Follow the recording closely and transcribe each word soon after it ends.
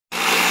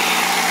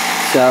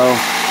So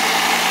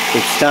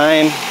it's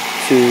time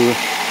to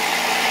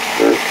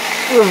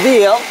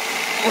reveal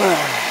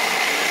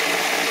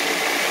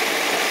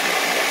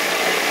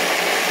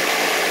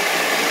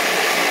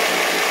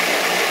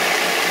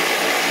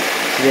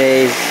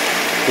today's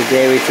the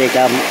day we take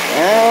them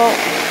out.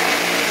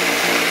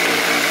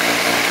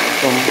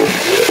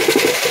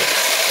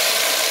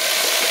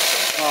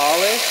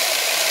 Polish.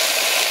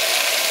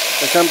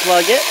 Let's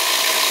unplug it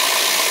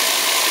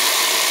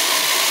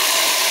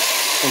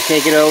and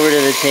take it over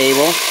to the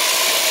table.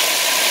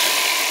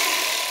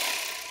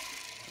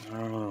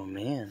 Oh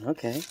man,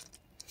 okay.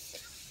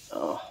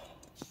 Oh.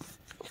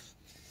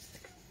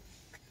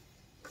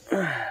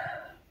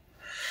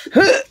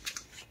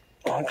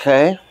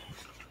 Okay.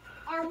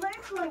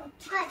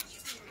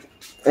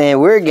 And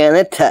we're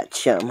gonna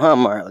touch them, huh,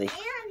 Marley?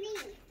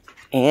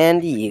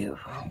 And you.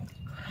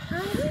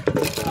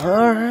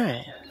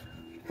 Alright.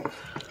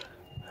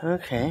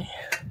 Okay.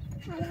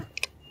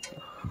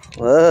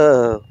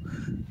 Whoa.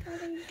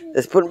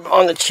 Let's put them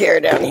on the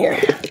chair down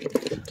here.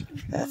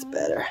 That's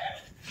better.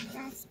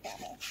 That's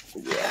better.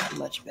 Yeah,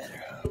 much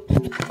better.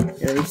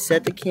 Let me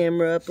set the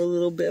camera up a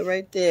little bit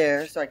right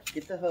there so I can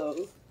get the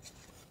hose.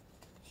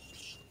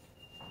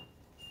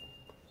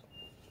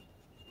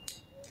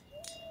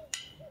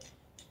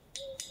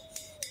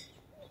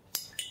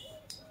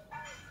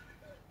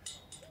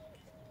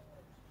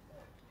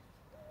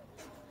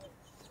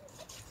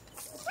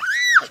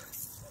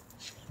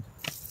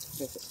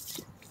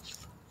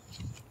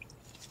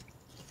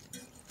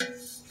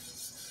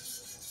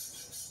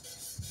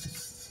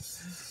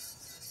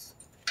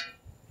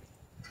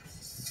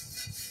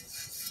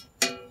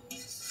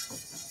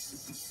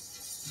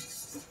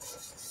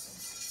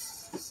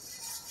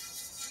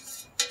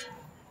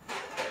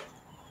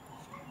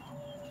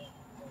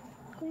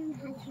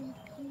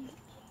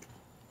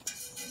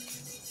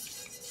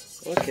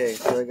 Okay,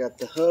 so I got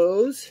the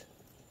hose,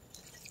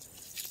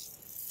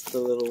 the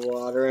little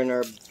water in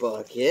our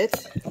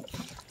bucket.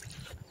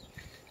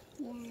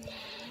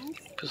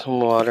 Put some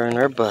water in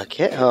our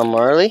bucket, huh,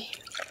 Marley?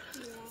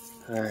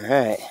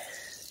 Alright.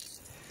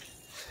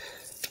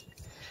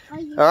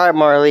 Alright,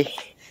 Marley.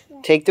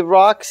 Take the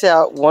rocks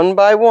out one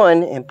by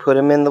one and put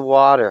them in the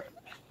water.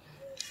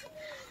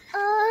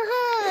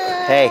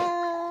 Hey.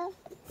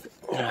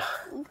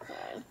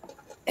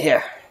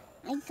 Here.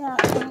 I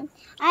got one.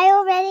 I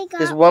already got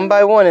Just one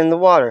by one in the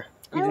water.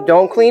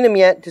 Don't clean them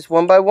yet. Just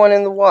one by one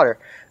in the water.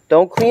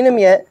 Don't clean them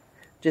yet.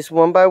 Just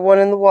one by one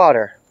in the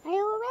water. I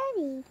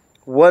already.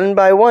 One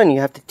by one.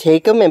 You have to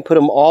take them and put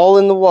them all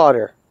in the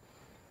water.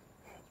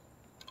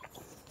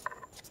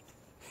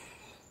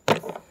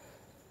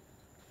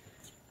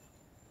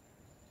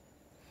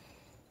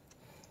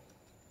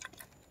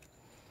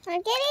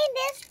 I'm getting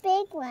this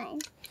big one.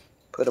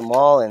 Put them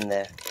all in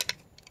there.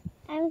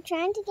 I'm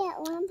trying to get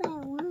one by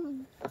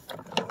one.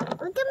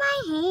 Look at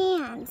my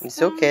hands.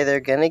 It's okay. They're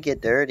going to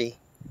get dirty.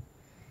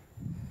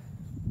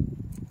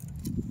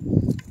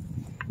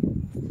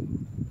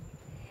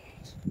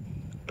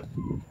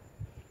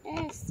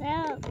 They're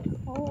so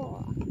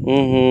cool.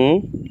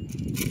 Mm-hmm.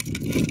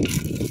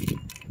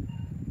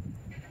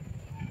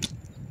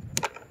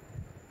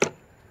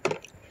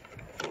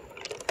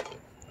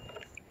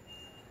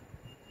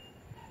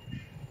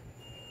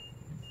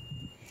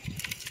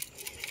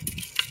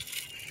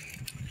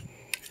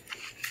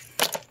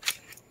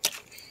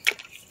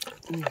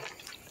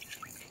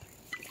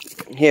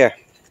 Here,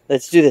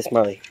 let's do this,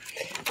 Marley.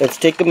 Let's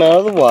take them out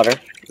of the water.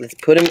 Let's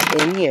put them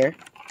in here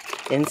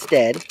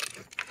instead.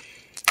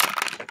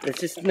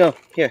 Let's just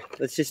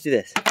do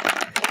this.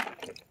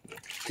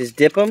 Just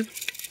dip them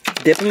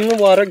in the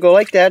water, go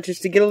like that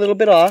just to get a little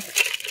bit off.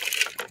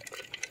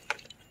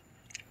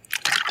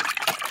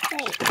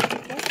 Wait,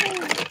 this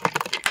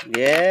one.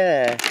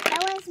 Yeah.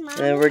 That was mine. And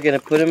then we're going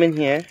to put them in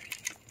here.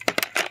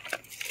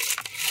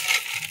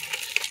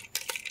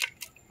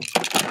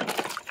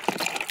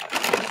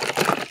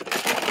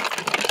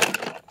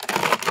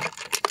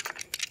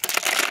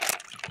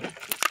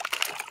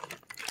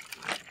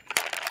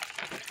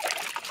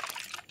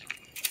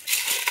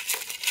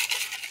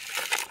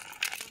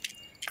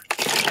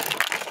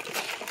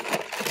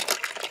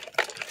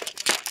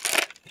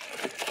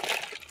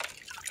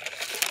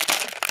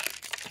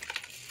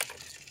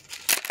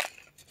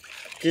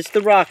 Just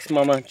the rocks,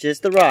 Mama.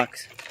 Just the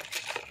rocks.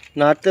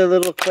 Not the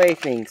little clay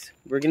things.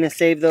 We're going to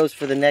save those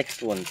for the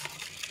next ones.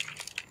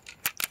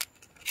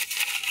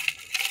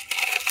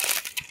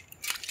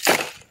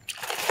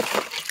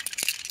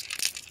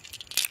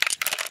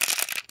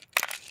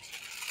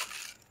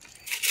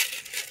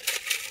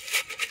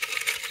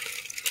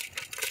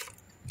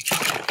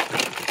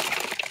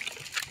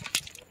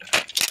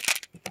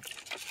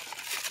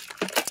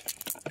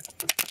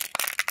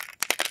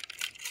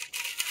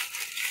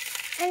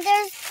 And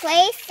there's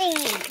clay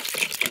things.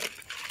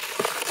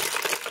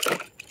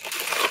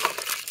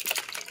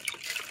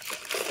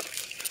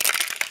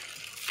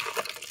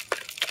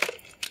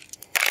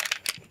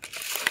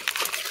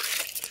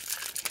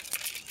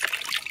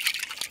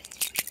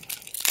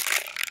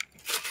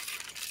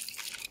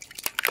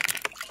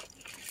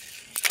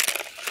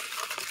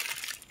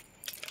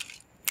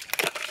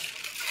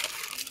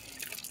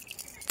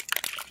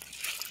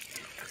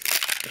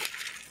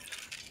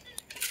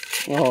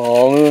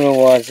 Oh, Luna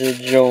wants to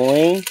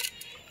join.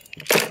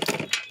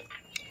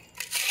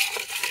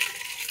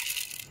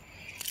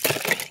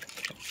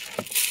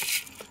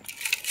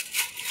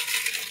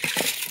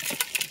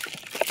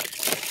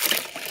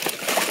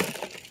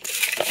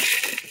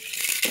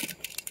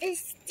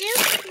 It's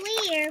still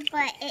clear,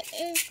 but it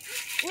is.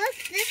 Look,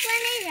 this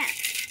one isn't.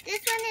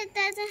 This one it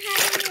doesn't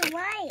have any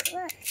white.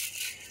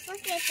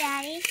 Look at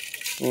Daddy.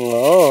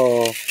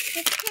 Oh.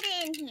 Let's put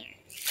it in here.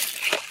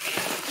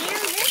 You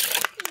know this.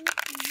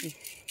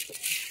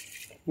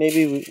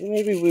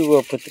 Maybe we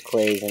will put the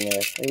clays in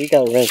there. We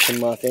gotta rinse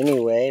them off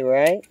anyway,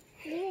 right?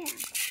 Yeah.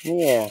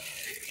 Yeah.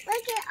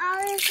 Look at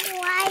all this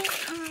white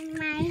on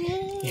my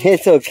hand.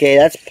 It's okay.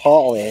 That's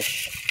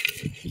polish.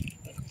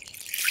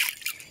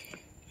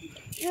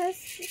 This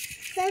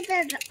says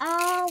it's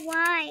all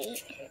white.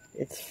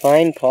 It's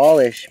fine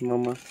polish,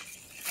 Mama.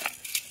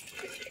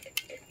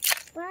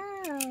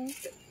 Wow.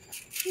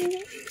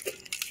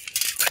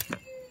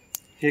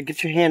 Here,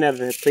 get your hand out of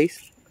that, please.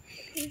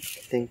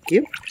 Thank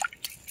you.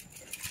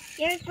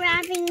 You're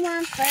grabbing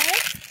one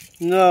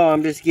first? No,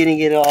 I'm just getting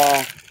it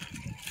all.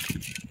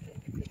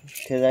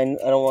 Because I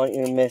don't want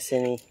you to miss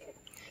any.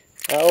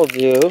 That'll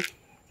do.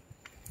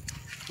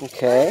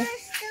 Okay. Oh,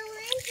 there's still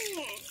in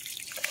here.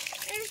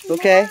 There's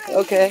Okay, more.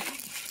 okay.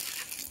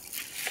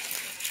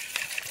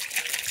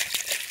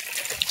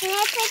 Can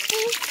I put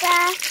these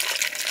back?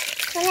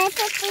 Can I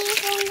put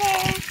these in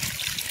there?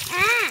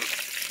 Ah!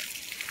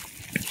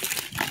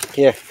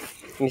 Here.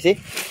 Let me see.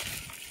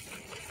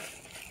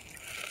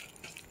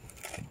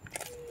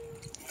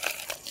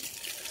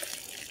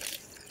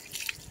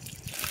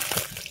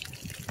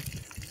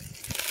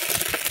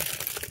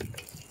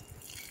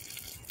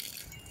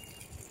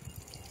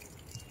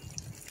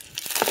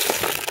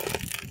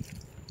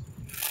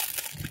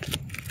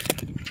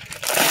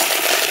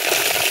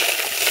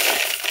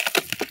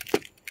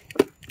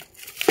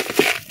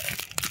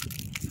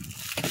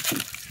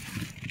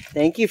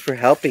 Thank you for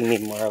helping me,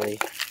 Marley.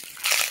 Look at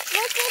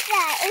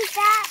that. What is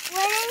that?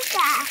 What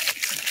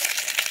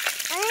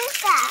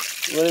is that?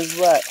 What is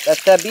what?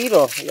 That's that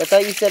beetle. I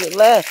thought you said it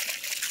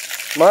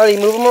left. Marley,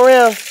 move them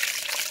around.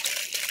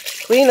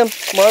 Clean them.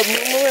 Marley,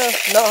 move them around.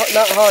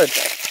 Not hard.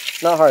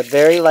 Not hard.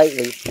 Very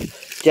lightly.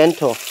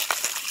 Gentle.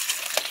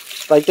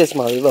 Like this,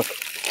 Marley. Look.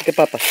 Look at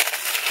Papa.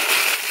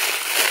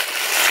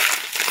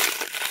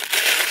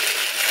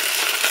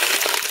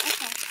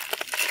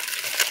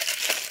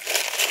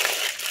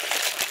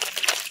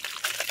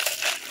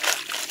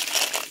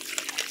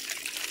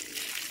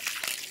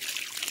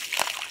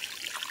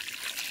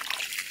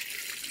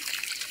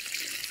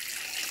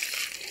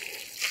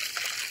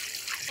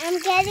 I'm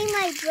getting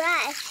my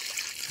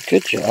brush.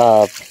 Good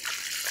job.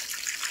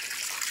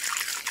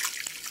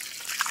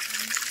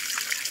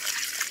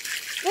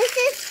 This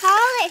is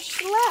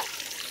polished. Look.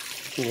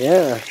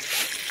 Yeah.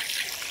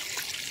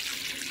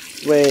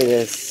 Wait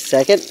a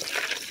second.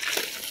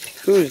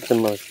 Who's the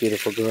most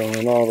beautiful girl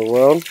in all the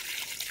world?